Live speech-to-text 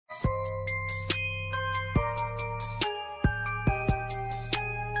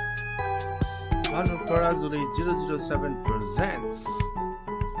Bhanu Parajuli 007 presents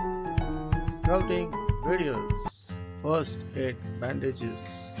Scouting Videos First Aid Bandages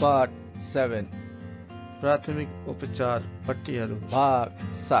Part 7 प्राथमिक उपचार पट्टीहरू भाग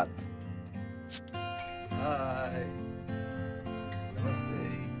 7 Hi, Namaste.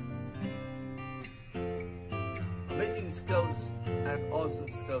 Amazing scouts and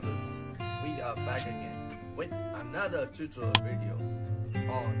awesome scouters, we are back again with another tutorial video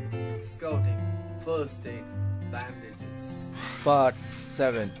on scouting first aid bandages. Part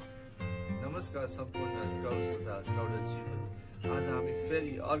 7 नमस्कार सम्पूर्ण scouts तथा स्काउटर्सहरू, आज हामी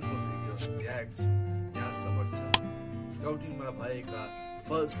फेरि अर्को भिडियो ल्याएका छौँ। यहाँसम्म छ स्काउटिङमा भएका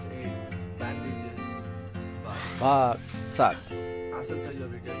फर्स्ट एड ब्यान्डेजेस भाग 7 आशा छ यो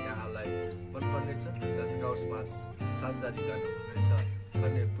भिडियो यहाँलाई मन पर्नेछ र स्काउट्समा साझेदारी गर्नुहुनेछ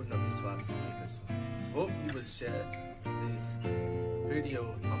भन्ने पूर्ण विश्वास लिएको छु। Hope you will share this video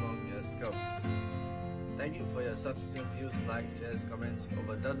among your scouts. Thank you for your subscription, views, likes, shares, comments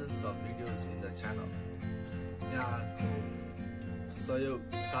over dozens of videos in the channel. यहाँको सहयोग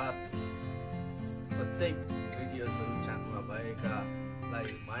साथ प्रत्येक भिडियोजहरू च्यानलमा भएकालाई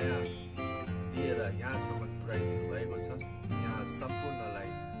माया दिएर यहाँसम्म पुर्याइदिनु भएको छ। यहाँ सम्पूर्णलाई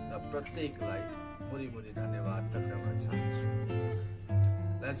र प्रत्येकलाई मुरी धन्यवाद टक्राउन चाहन्छु।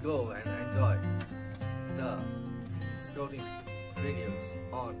 Let's go and enjoy the scouting videos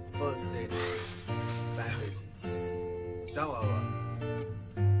on first aid bandages. जाऊ अब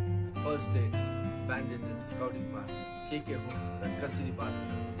first aid bandages scouting मा के हुन् र कसरी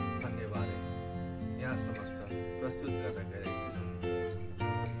बाँध्नु भन्ने बारे यहाँ समक्ष प्रस्तुत गर्न गएको छु।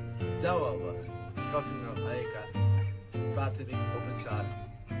 जाऊ अब स्काउटिङ मा भएका प्राथमिक उपचार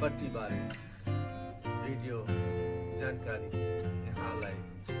पट्टी बारे भिडियो जानकारी यहाँलाई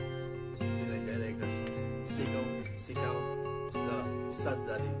दिन गइरहेको छु। सिकाऊ र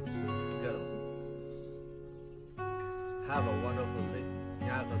साझेदारी गरौँ। Have a wonderful day.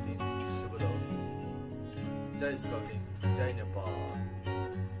 यहाँको दिन शुभ रहोस्। जय scouting, Jay Nepal.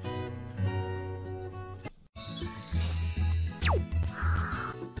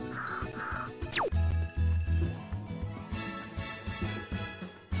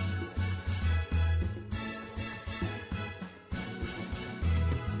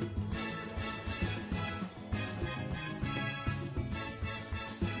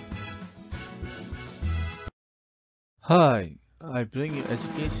 Hi, I bring you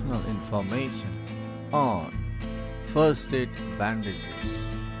educational information on first aid bandages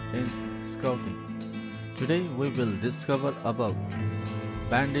in scouting. Today we will discover about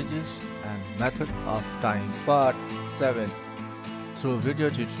bandages and method of tying part 7 through video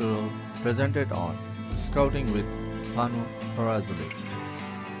tutorial presented on Scouting with Bhanu Parajuli.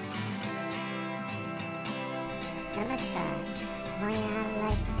 नमस्कार, म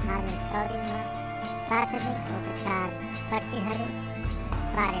यहाँलाई आज स्काउटिङमा प्राथमिक उपचार पट्टीहरू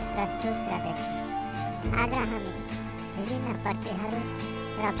बारे प्रस्तुत गर्दैछु। आज हामी विभिन्न पट्टीहरू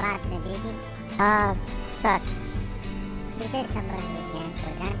र बाँध्ने विधि साथ विषय सम्बन्धी ज्ञानको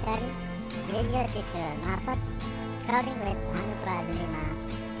जानकारी भिडियो ट्युटोरियल मार्फत स्काउटिङ विथ भानु पराजुलीमा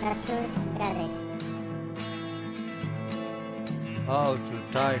प्रस्तुत गर्दैछु। How to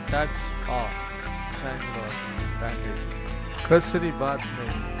tie tacks of triangular bandage. कसरी बाँध्ने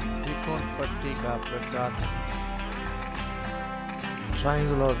त्रिकोण पट्टी का प्रकार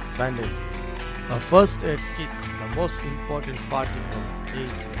triangular bandage. A first aid kit, the most important particle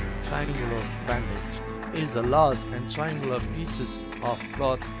is triangular bandage. Is the large and triangular pieces of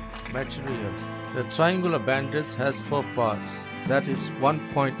cloth material. The triangular bandage has 4 parts, that is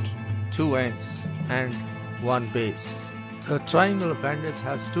 1.2 ends and 1 base. The triangular bandage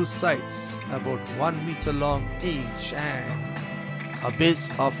has 2 sides, about 1 meter long each and a base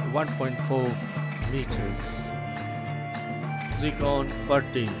of 1.4 meters. त्रिकोण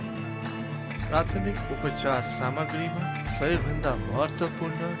पट्टी प्राथमिक उपचार सामग्रीमा सबैभन्दा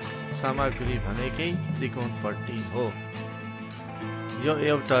महत्त्वपूर्ण सामग्री भनेकै त्रिकोण पट्टी हो। यो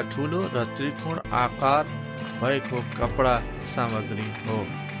एउटा ठुलो र त्रिकोण आकार भएको कपडा सामग्री हो।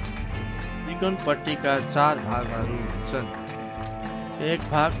 त्रिकोण पट्टीका 4 भागहरू हुन्छन्। एक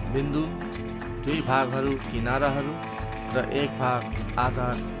भाग बिन्दु, 2 भागहरू किनाराहरू र 1 भाग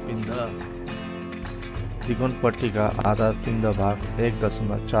आधार पिण्ड। त्रिकोण पट्टीका आधार पिण्ड भाग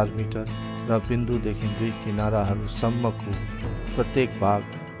 1.4 मिटर र बिन्दुदेखि 2 किनाराहरूसम्मको प्रत्येक भाग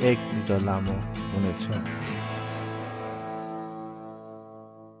 1 मिटर लामो हुनेछ।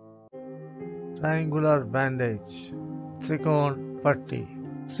 ट्रायंगुलर बैंडेज त्रिकोण पट्टी।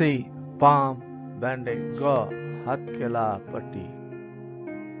 C palm bandage. ग हथकेला पट्टी।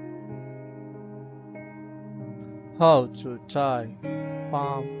 How to tie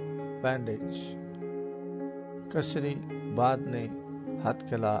palm bandage. कसरी बाँध्ने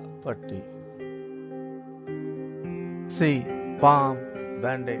हत्केला पट्टी. C. Palm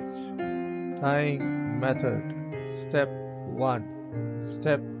bandage. Tying method. Step 1,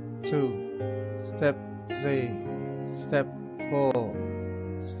 Step 2, Step 3, Step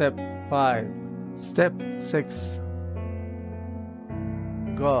 4, Step 5, Step 6.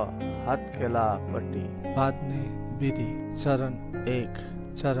 ग. हत्केला पट्टी बाँध्ने विधि. चरण 1,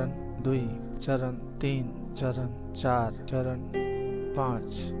 चरण 2, चरण 3, चरण 4, चरण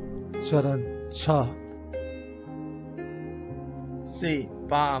 5, चरण 6. C.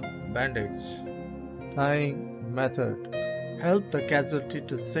 Palm bandage. Tying method. Help the casualty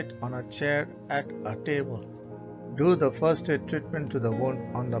to sit on a chair at a table. Do the first aid treatment to the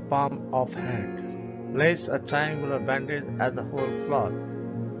wound on the palm of hand. Place a triangular bandage as a whole cloth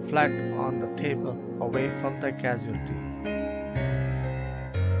flat on the table away from the casualty.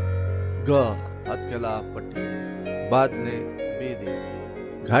 ग. हत्केला पट्टी बाँध्ने विधि.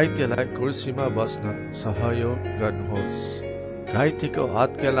 घाइतेलाई कुर्सीमा बस्न सहयोग गर्नुहोस्. घाइतेको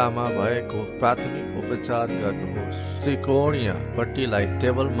हत्केलामा भएको प्राथमिक उपचार गर्नुहोस्. त्रिकोणीय पट्टीलाई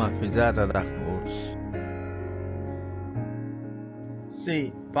टेबलमा फिजाएर राख्नुहोस्.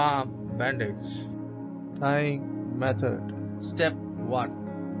 C. Palm bandage. Tying method. Step 1.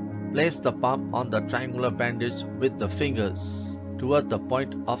 Place the palm on the triangular bandage with the fingers toward the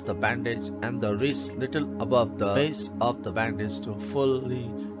point of the bandage and the wrist little above the base of the bandage to fully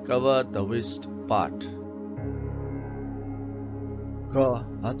cover the wrist part. ग.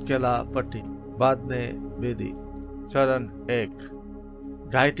 हत्केला पट्टी बाँध्ने विधि. चरण 1.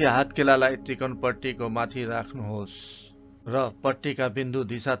 घाइते हत्केलालाई त्रिकोण पट्टीको माथि राख्नुहोस् र पट्टीका बिन्दु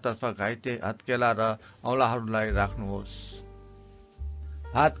दिशातर्फ घाइते हत्केला र औँलाहरूलाई राख्नुहोस्.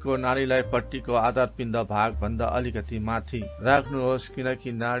 हातको नाडीलाई पट्टीको आधारपिण्ड भागभन्दा अलिकति माथि राख्नुहोस्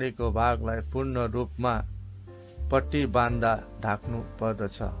किनकि नाडीको भागलाई पूर्ण रूपमा पट्टी बाँध्दा ढाक्नु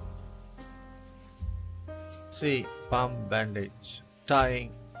पर्दछ. C. Palm bandage.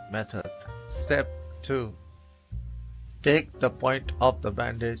 Tying method. Step 2. Take the point of the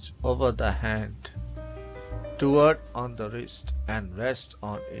bandage over the hand, toward on the wrist and rest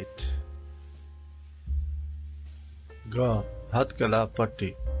on it. ग. हत्केला पट्टी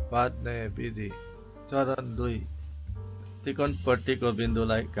बाँध्ने विधि. चरण 2. त्रिकोण पट्टीको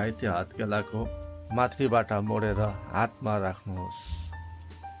बिन्दुलाई घाइते हत्केलाको माथिबाट मोडेर हातमा राख्नुहोस्.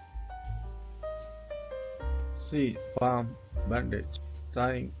 C. Palm bandage.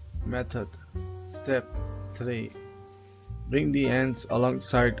 Tying method. Step 3. Bring the ends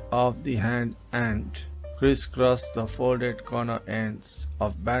alongside of the hand and crisscross the folded corner ends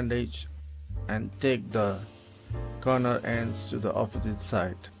of bandage and take the corner ends to the opposite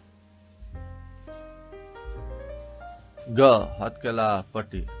side. ग. हत्केला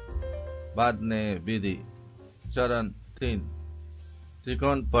पट्टी बाँध्ने विधि. चरण 3.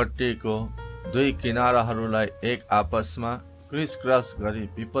 त्रिकोण पट्टीको दुई किनाराहरूलाई एक आपसमा क्रिस क्रस गरी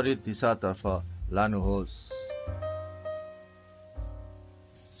विपरीत दिशातर्फ लानुहोस्.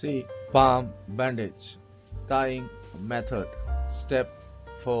 C. Palm bandage. Tying method. Step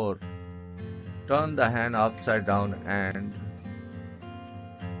 4. Turn the hand upside down and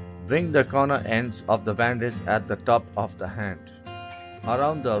bring the corner ends of the bandage at the top of the hand,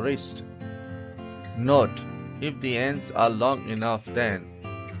 around the wrist. Note, if the ends are long enough, then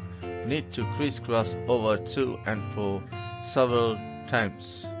need to crisscross over to and fro several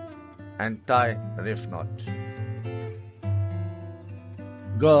times and tie a reef knot.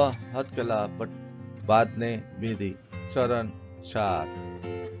 ग. हत्केला बाँध्ने विधि. चरण 4.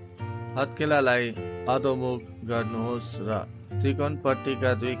 हत्केलालाई अधोमुख गर्नुहोस् र त्रिकोण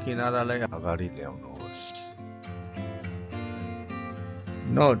पट्टीका दुई किनारालाई अगाडि ल्याउनुहोस्.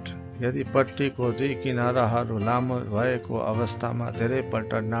 नोट, यदि पट्टीको दुई किनाराहरू लामो भएको अवस्थामा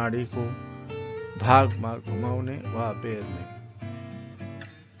धेरैपल्ट नाडीको भागमा घुमाउने वा बेर्ने.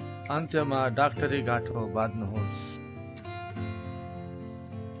 अन्त्यमा डाक्टरी गाँठो बाँध्नुहोस्.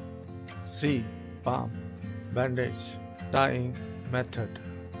 C. Palm bandage. Tying method.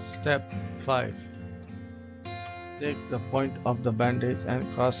 Step 5. Take the point of the bandage and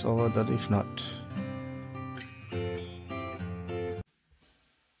cross over the reef knot.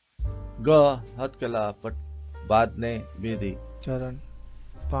 ग. हत्केला बाँध्ने विधि. चरण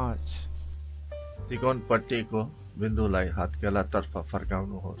 5. त्रिकोण पट्टीको बिन्दुलाई हत्केला तर्फ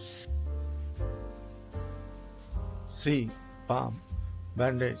फर्काउनुहोस्. C. Palm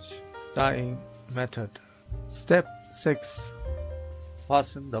bandage. Tying method. Step 6.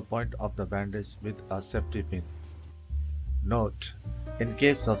 Fasten the point of the bandage with a safety pin. Note, in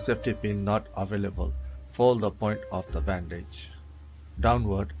case of safety pin not available, fold the point of the bandage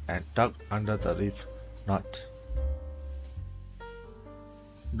downward and tuck under the reef knot.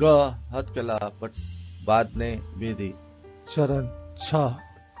 ग. हत्केला बाँध्ने विधि. चरण 6.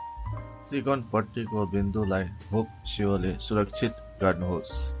 त्रिकोण पट्टीको बिन्दुलाई hook सियोले सुरक्षित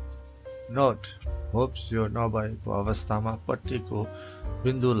गर्नुहोस्. Note: hook सियो नभएको अवस्थामा पट्टीको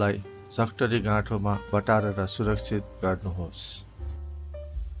बिन्दुलाई झक्टरी गाँठोमा बटारेर सुरक्षित गर्नुहोस्.